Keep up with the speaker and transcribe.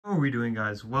How are we doing,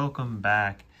 guys? Welcome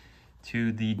back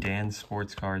to the Dan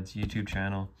Sports Cards YouTube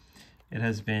channel. It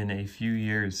has been a few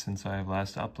years since I have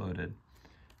last uploaded,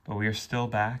 but we are still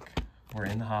back. We're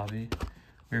in the hobby.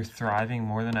 We're thriving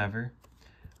more than ever.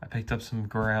 I picked up some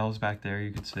grails back there,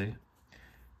 you could see.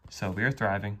 So we are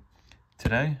thriving.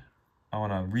 Today, I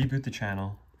want to reboot the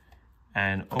channel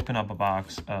and open up a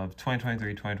box of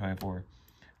 2023-2024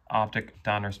 Optic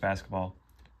Donruss Basketball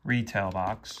retail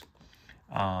box.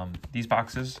 These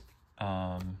boxes,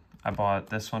 I bought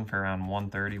this one for around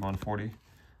 $130, $140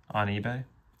 on eBay.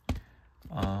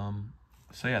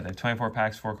 So yeah, they have 24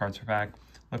 packs, 4 cards per pack.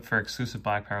 Look for exclusive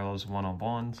black parallels,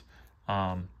 101s.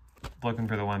 Looking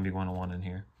for the 1B 101 in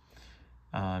here.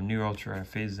 New Ultra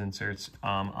Phases inserts.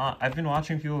 I've been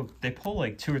watching people, they pull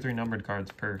like 2 or 3 numbered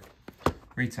cards per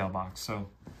retail box, so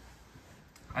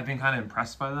I've been kind of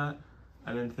impressed by that.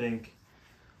 I didn't think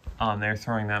they're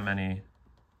throwing that many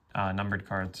numbered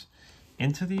cards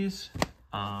into these.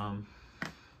 But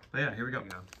yeah, here we go.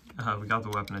 We got the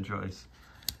weapon of choice.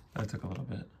 That took a little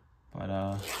bit, but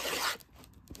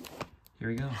here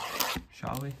we go,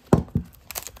 shall we?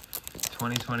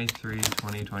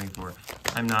 2023-2024.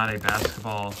 I'm not a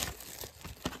basketball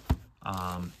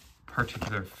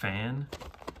particular fan.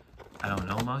 I don't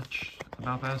know much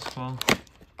about basketball,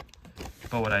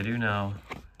 but what I do know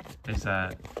is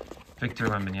that Victor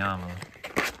Wembanyama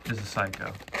is a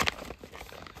psycho.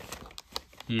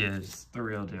 He is the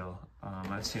real deal.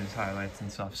 I've seen his highlights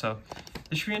and stuff, so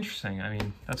this should be interesting. I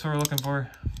mean, that's what we're looking for.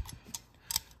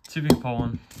 Let's see if we can pull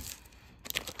one.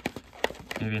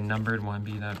 Maybe a numbered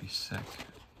 1B, that'd be sick.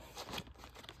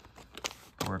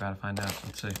 But we're about to find out.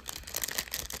 Let's see.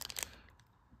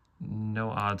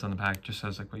 No odds on the pack, just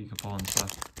says like what you could pull and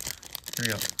stuff. Here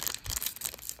we go.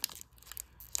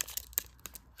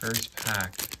 First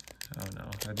pack. Oh no,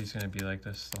 are these gonna be like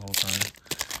this the whole time?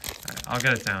 Alright, I'll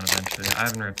get it down eventually. I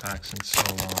haven't ripped packs in so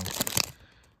long.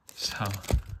 So,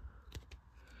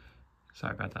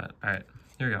 sorry about that. Alright,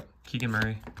 here we go. Keegan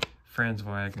Murray, Franz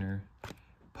Wagner,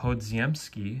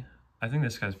 Podziemski. I think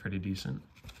this guy's pretty decent.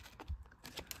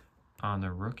 On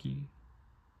the rookie.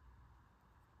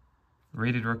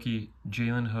 Rated rookie,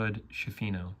 Jalen Hood,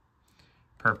 Shafino.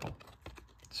 Purple.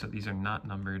 So these are not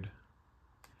numbered,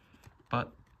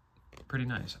 but pretty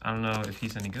nice. I don't know if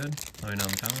he's any good. Let me know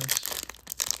in the comments.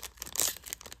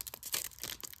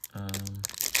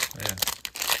 Yeah.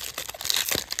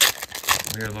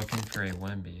 We are looking for a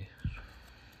Wemby.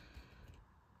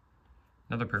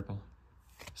 Another purple.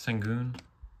 Sengun,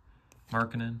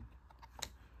 Markkanen,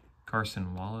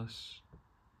 Carson Wallace,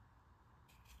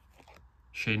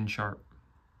 Shaden Sharp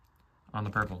on the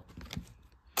purple.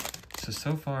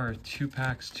 So far, 2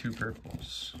 packs, 2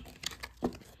 purples.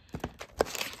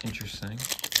 Interesting.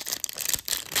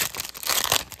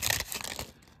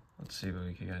 Let's see what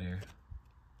we can get here.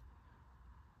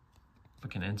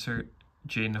 Looking insert,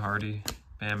 Jaden Hardy,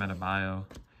 Bam Adebayo,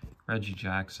 Reggie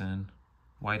Jackson,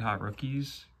 White Hot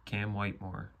Rookies, Cam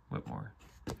Whitmore.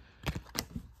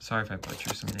 Sorry if I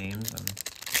butcher some names.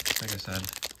 Like I said,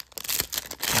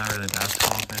 not really a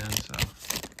basketball fan, so.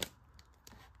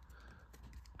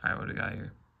 Alright, what do we got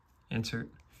here? Insert,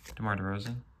 DeMar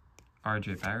DeRozan,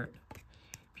 RJ Barrett,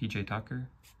 PJ Tucker,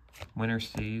 winner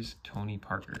stays Tony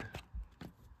Parker.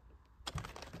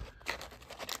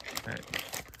 Alright.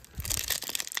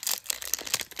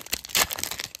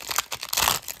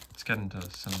 Let's get into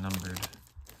some numbered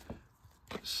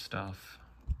stuff.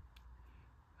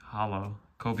 Hollow,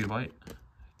 Kobe White,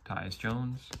 Tyus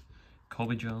Jones,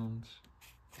 Colby Jones,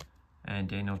 and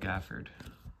Daniel Gafford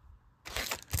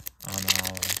on the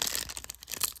hollow.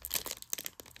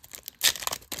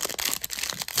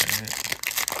 Alright,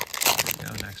 here we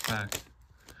go, next pack.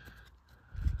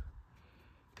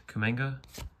 Kuminga,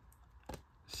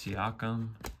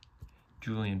 Siakam,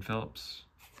 Julian Phillips,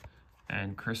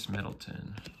 and Chris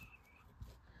Middleton.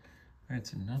 Alright,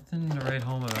 so nothing to write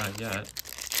home about yet.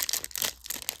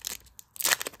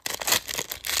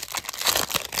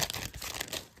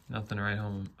 Nothing to write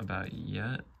home about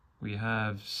yet. We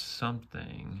have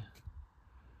something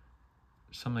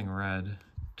red.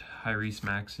 Tyrese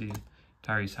Maxey,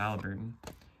 Tyrese Halliburton,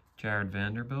 Jared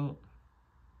Vanderbilt.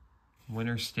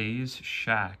 Winner stays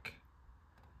Shaq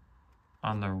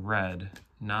on the red,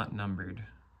 not numbered.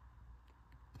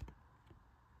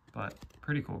 But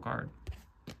pretty cool card.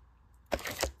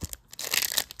 Let's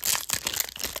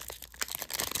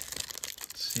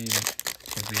see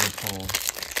if we can pull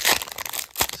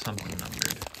something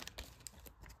numbered.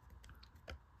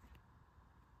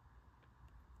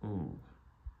 Ooh.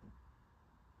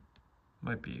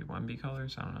 Might be 1B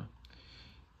colors, I don't know.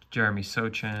 Jeremy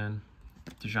Sochan,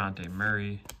 DeJounte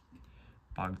Murray,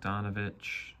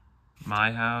 Bogdanovich,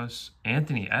 My House,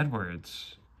 Anthony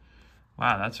Edwards.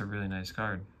 Wow, that's a really nice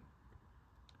card.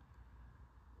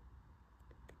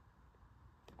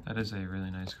 That is a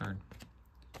really nice card.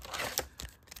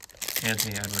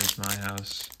 Anthony Edwards, My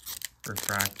House,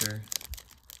 Refractor.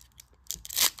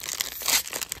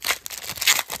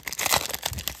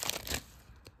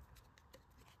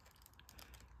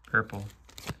 Purple.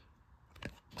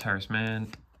 Terrace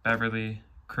Mann, Beverly,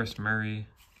 Chris Murray,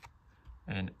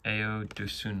 and Ayo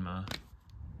Dosunma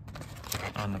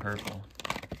on the purple.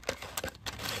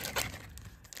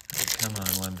 Come on,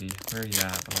 Wemby. Where are you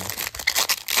at, boy?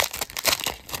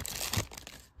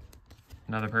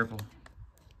 Another purple.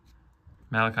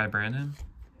 Malachi Branham,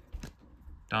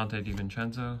 Dante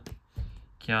DiVincenzo,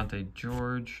 Keontae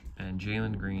George, and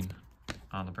Jalen Green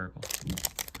on the purple.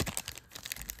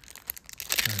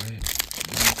 All right,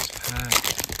 next pack.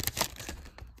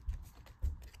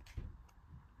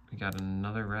 We got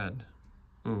another red.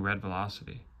 Ooh, red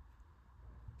velocity.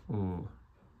 Ooh.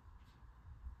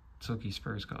 Silky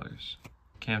Spurs colors.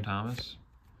 Cam Thomas,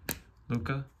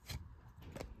 Luka,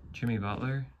 Jimmy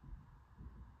Butler,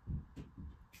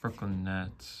 Brooklyn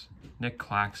Nets, Nick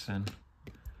Claxton,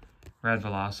 red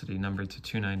velocity numbered to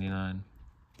 299.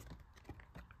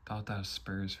 Thought that was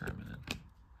Spurs for a minute.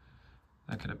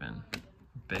 That could have been a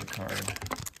big card.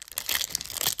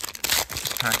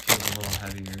 This pack feels a little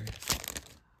heavier.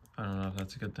 I don't know if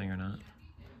that's a good thing or not.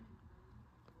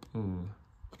 Ooh.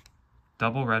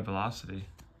 Double red velocity.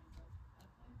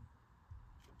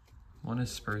 One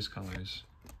is Spurs colors.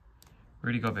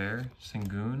 Rudy Gobert,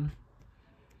 Sengun,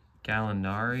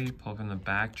 Gallinari, pull from the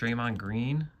back. Draymond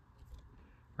Green,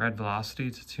 red velocity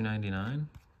to 299.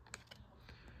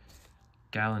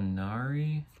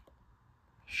 Gallinari,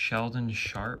 Sheldon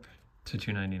Sharp to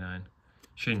 299.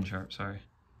 Shaden Sharp, sorry.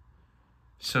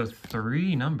 So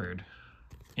 3 numbered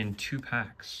in 2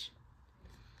 packs.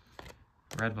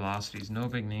 Red velocities, no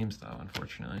big names though,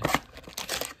 unfortunately.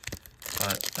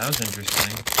 But that was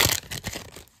interesting.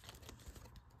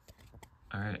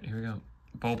 All right, here we go.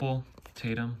 Boble,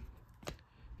 Tatum,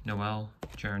 Noel,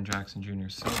 Jaren Jackson Jr.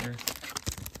 Silver.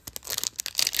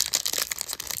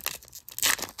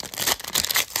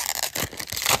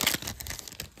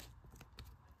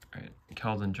 All right,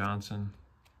 Keldon Johnson,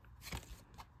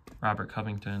 Robert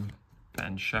Covington,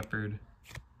 Ben Shepherd,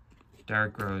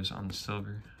 Derrick Rose on the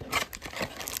silver. All right,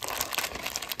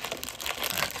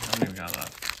 how many we got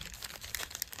left?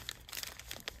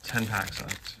 10 packs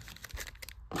left.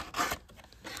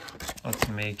 Let's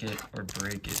make it or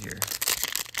break it here.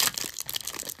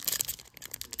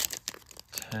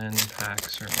 10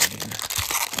 packs remaining.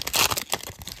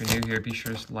 If you're new here, be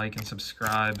sure to like and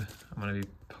subscribe. I'm going to be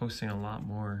posting a lot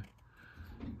more.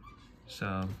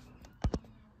 So,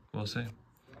 we'll see.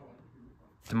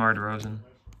 DeMar DeRozan,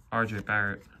 RJ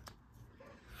Barrett,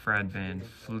 Fred Van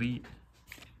Fleet,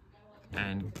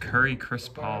 and Curry Chris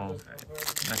Paul.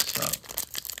 Next up.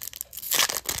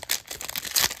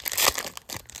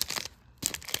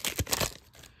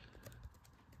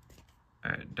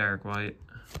 Alright, Derek White,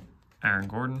 Aaron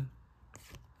Gordon,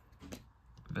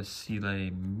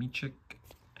 Vasile Micic,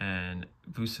 and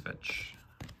Vucevic.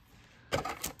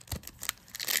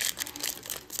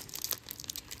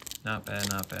 Not bad,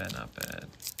 not bad, not bad.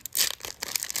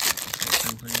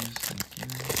 Please, thank you.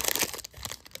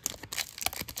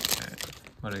 Alright,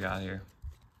 what do we got here?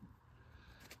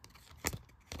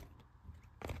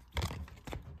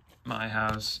 My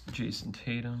House, Jason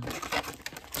Tatum.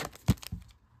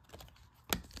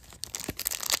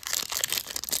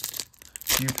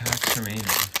 Few packs remaining.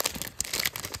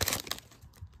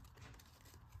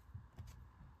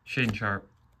 Shaden Sharp,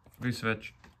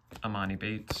 Vucevic, Amani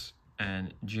Bates,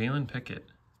 and Jalen Pickett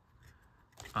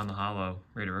on the holo,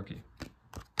 rated rookie.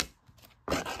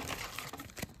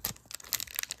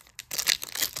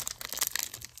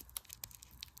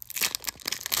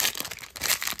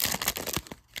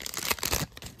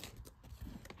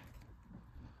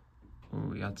 Ooh,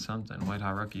 we got something. White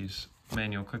hot rookies.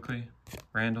 Manuel Quickly,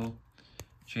 Randall,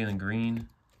 Jalen Green,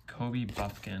 Kobe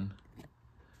Buffkin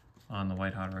on the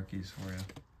white hot rookies for you.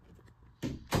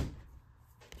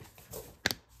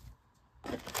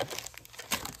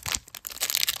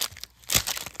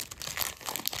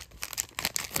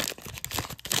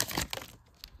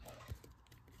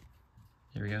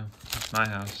 Here we go. It's My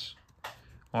House.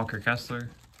 Walker Kessler,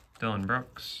 Dylan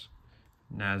Brooks,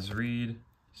 Naz Reid,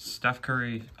 Steph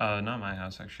Curry. Not My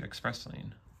House, actually. Express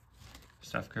Lane.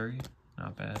 Steph Curry.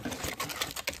 Not bad. Right.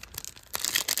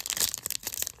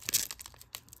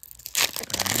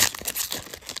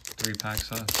 3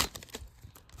 packs left.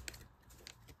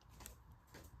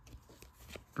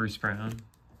 Bruce Brown,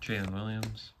 Jalen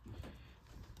Williams,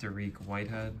 Dariq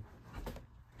Whitehead,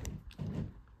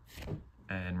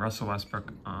 And Russell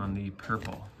Westbrook on the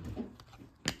purple.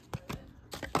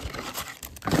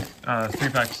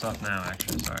 3-pack stuff now,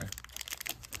 actually, sorry.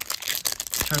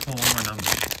 Try to pull one more number.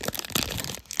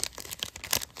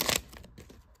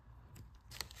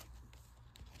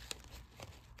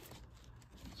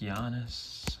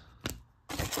 Giannis.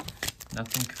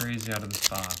 Nothing crazy out of this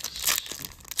box.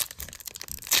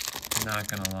 Not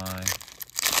gonna lie.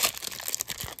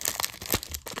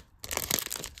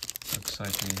 Looks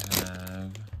like we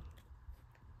have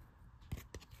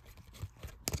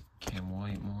Cam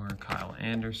Whitemore, Kyle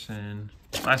Anderson.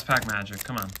 Last pack Magic,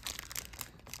 come on.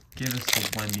 Give us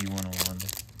the Wendy 101.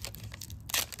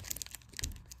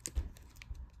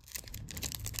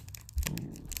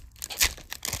 Ooh.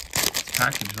 This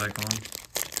package like one.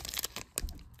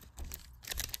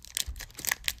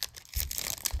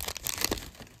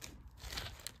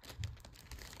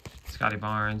 Scotty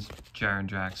Barnes, Jaren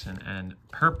Jackson, and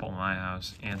purple my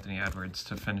house, Anthony Edwards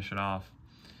to finish it off.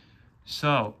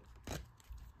 So,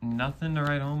 nothing to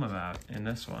write home about in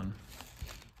this one.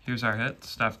 Here's our hits: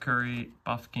 Steph Curry,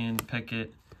 Buffkin,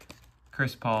 Pickett,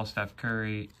 Chris Paul, Steph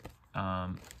Curry.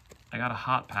 I got a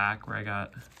hot pack where I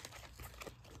got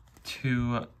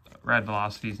 2 red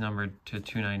velocities numbered to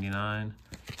 299.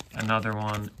 Another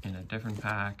one in a different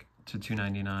pack to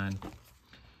 299.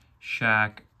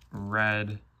 Shaq,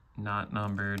 red, not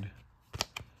numbered.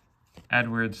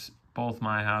 Edwards, both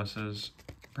my houses,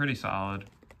 pretty solid.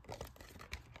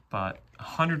 But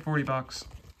 140 bucks,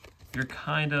 you're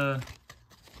kind of,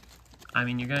 I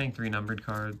mean, you're getting 3 numbered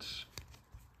cards.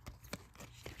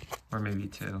 Or maybe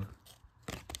 2.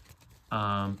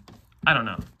 I don't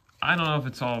know. I don't know if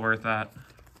it's all worth that.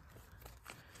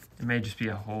 It may just be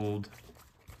a hold.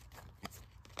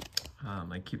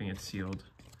 Like keeping it sealed.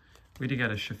 We did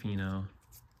get a Shafino.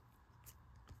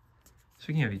 So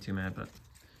we can't be too mad, but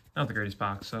not the greatest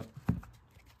box. So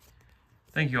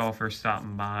thank you all for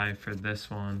stopping by for this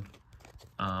one.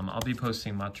 I'll be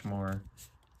posting much more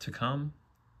to come.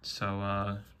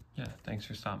 So yeah, thanks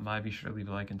for stopping by. Be sure to leave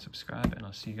a like and subscribe, and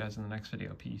I'll see you guys in the next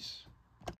video. Peace.